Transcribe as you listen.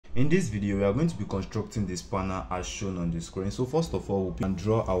In this video, we are going to be constructing the spanner as shown on the screen. So first of all, we can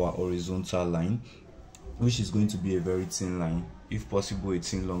draw our horizontal line, which is going to be a very thin line, if possible a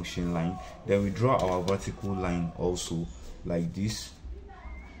thin long chain line. Then we draw our vertical line also like this,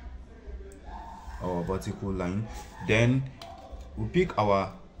 our vertical line. Then we pick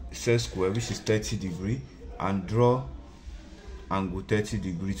our set square, which is 30 degree, and draw angle 30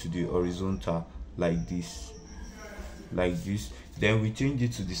 degree to the horizontal like this. Then we change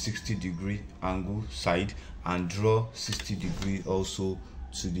it to the 60 degree angle side and draw 60 degree also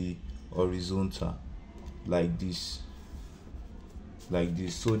to the horizontal like this.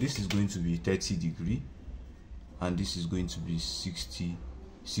 So this is going to be 30 degree and this is going to be 60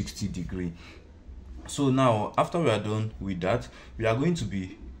 degree. So now after we are done with that, we are going to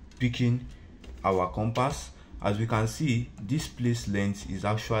be picking our compass. As we can see, this place length is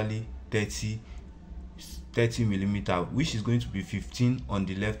actually 30 millimeter, which is going to be 15 on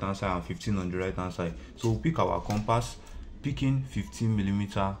the left hand side and 15 on the right hand side. So we'll pick our compass, picking 15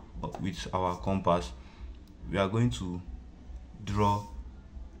 millimeter with our compass. We are going to draw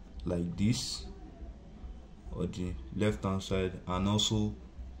like this on the left hand side and also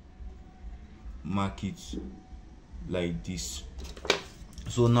mark it like this.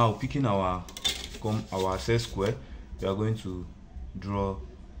 So now picking our set square, we are going to draw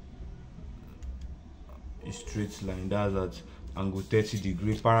a straight line that's at angle 30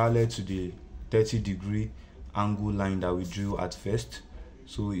 degree parallel to the 30 degree angle line that we drew at first.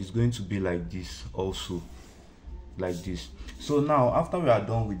 So it's going to be like this also, like this. So now after we are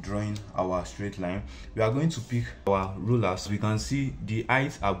done with drawing our straight line, we are going to pick our rulers. We can see the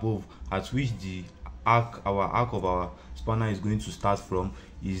height above at which the our arc of our spanner is going to start from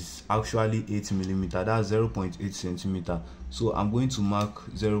is actually 8 millimeter. That's 0.8 centimeter. So I'm going to mark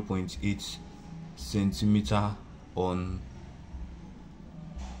 0.8 centimeter on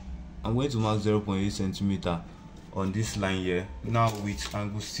this line here. Now with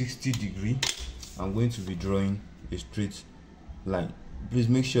angle 60 degree, I'm going to be drawing a straight line. Please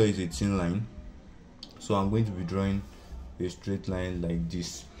make sure it's a thin line. So I'm going to be drawing a straight line like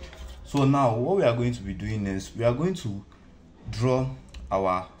this. So now what we are going to be doing is we are going to draw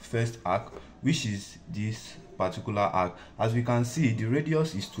our first arc, which is this particular arc. As we can see, the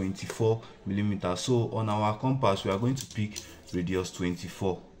radius is 24 millimeters. So on our compass, we are going to pick radius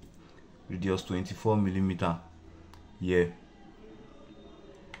 24 millimeter here.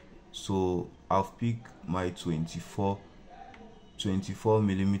 So I'll pick my 24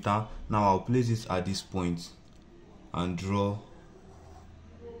 millimeter. Now I'll place it at this point and draw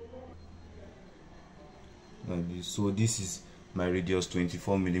like this. So this is my radius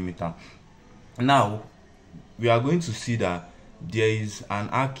 24 millimeter. Now we are going to see that there is an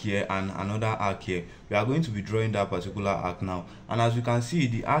arc here and another arc here. We are going to be drawing that particular arc now, and as you can see,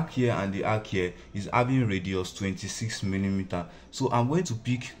 the arc here and the arc here is having radius 26 millimeter. So I'm going to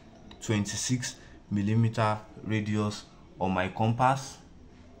pick 26 millimeter radius on my compass.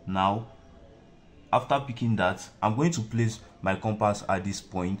 Now after picking that, I'm going to place my compass at this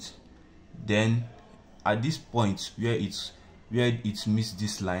point. Then at this point where it meets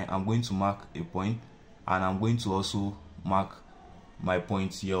this line, I'm going to mark a point, and I'm going to also mark my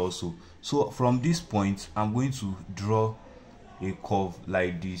point here also. So from this point, I'm going to draw a curve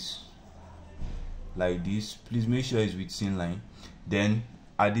like this. Please make sure it's with thin line. Then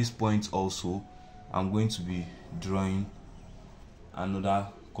at this point also, I'm going to be drawing another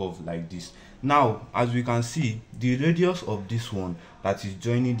curve like this. Now as we can see, the radius of this one that is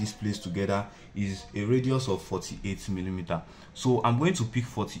joining this place together is a radius of 48 millimeter. So I'm going to pick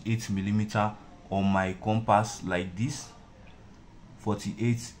 48 millimeter on my compass like this.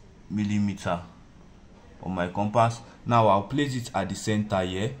 48 millimeter on my compass. Now I'll place it at the center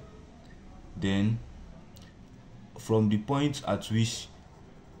here. Then from the point at which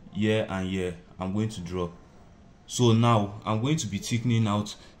here and here, I'm going to draw. So now I'm going to be thickening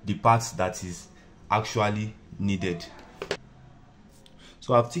out the part that is actually needed.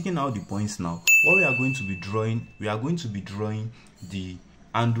 So I've taken out the points now. What we are going to be drawing, the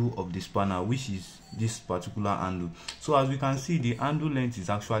handle of the spanner, which is this particular handle. So as we can see, the handle length is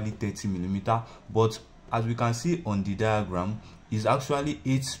actually 30 millimeter, but as we can see on the diagram, is actually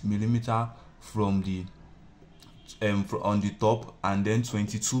 8 millimeter from the on the top, and then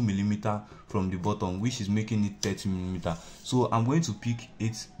 22 millimeter from the bottom, which is making it 30 millimeter. So I'm going to pick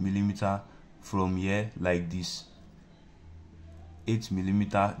 8 millimeter from here like this, 8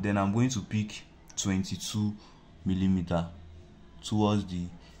 millimeter. Then I'm going to pick 22 millimeter towards the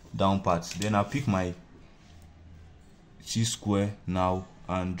down part. Then I'll pick my T-square now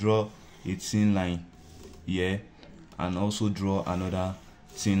and draw a thin line here, and also draw another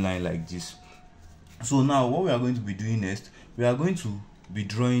thin line like this. So now what we are going to be doing next, we are going to be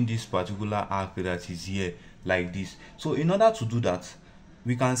drawing this particular arc that is here like this. So in order to do that,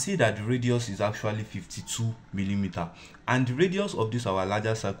 we can see that the radius is actually 52 millimeter, and the radius of this our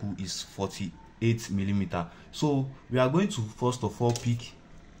larger circle is 48 millimeter. So we are going to first of all pick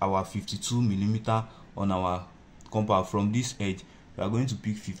our 52 millimeter on our compass. From this edge we are going to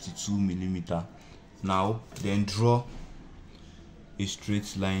pick 52 millimeter. Now then draw a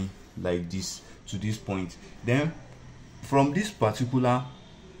straight line like this to this point. Then from this particular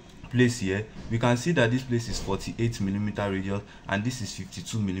place here, we can see that this place is 48 millimeter radius and this is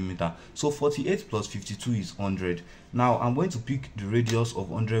 52 millimeter. So 48 plus 52 is 100. Now I'm going to pick the radius of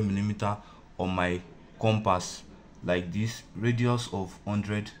 100 millimeter on my compass like this, radius of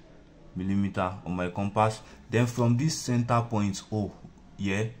 100 millimeter on my compass. Then from this center point O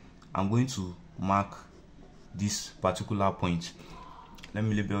here, I'm going to mark this particular point. Let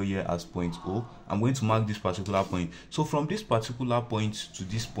me label here as point O. I'm going to mark this particular point. So from this particular point to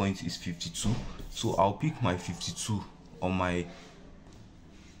this point is 52. So I'll pick my 52 on my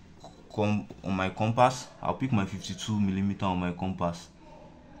compass. I'll pick my 52 millimeter on my compass.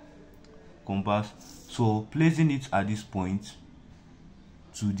 So placing it at this point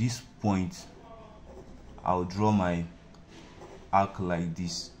to this point, I'll draw my arc like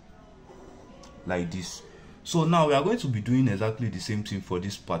this. So now we are going to be doing exactly the same thing for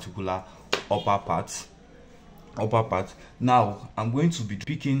this particular upper part. Now I'm going to be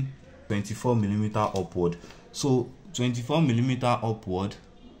picking 24 millimeter upward. So 24 millimeter upward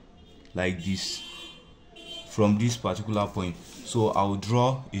like this from this particular point. So I'll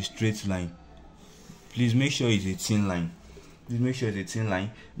draw a straight line. Please make sure it's a thin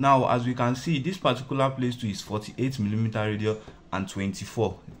line. Now as we can see, this particular place too is 48 millimeter radius and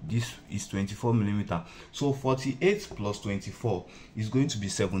 24. This is 24 millimeter. So 48 plus 24 is going to be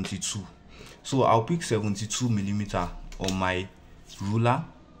 72. So I'll pick 72 millimeter on my ruler.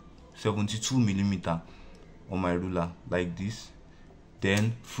 72 millimeter on my ruler like this.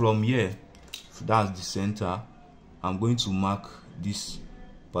 Then from here, that's the center, I'm going to mark this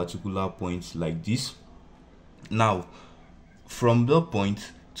particular point like this. Now from the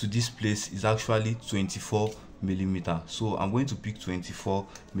point to this place is actually 24 millimeter. So I'm going to pick 24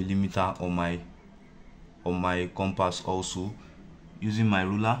 millimeter on my compass also. Using my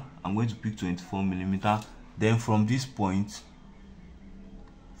ruler, I'm going to pick 24 millimeter. Then from this point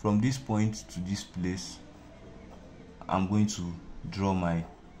to this place, I'm going to draw my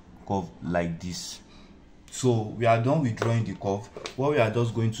curve like this. So we are done with drawing the curve. What we are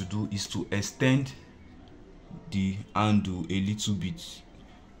just going to do is to extend the handle a little bit.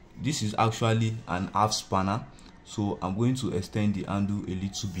 This is actually an half spanner, so I'm going to extend the handle a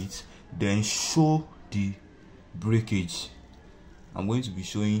little bit, then show the breakage. I'm going to be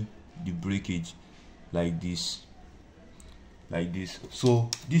showing the breakage like this. So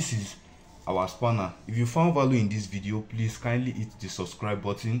this is our spanner. If you found value in this video, please kindly hit the subscribe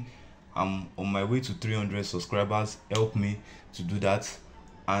button. I'm on my way to 300 subscribers. Help me to do that.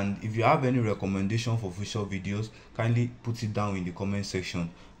 And if you have any recommendation for future videos, kindly put it down in the comment section.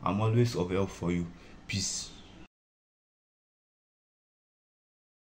 I'm always of help for you. Peace.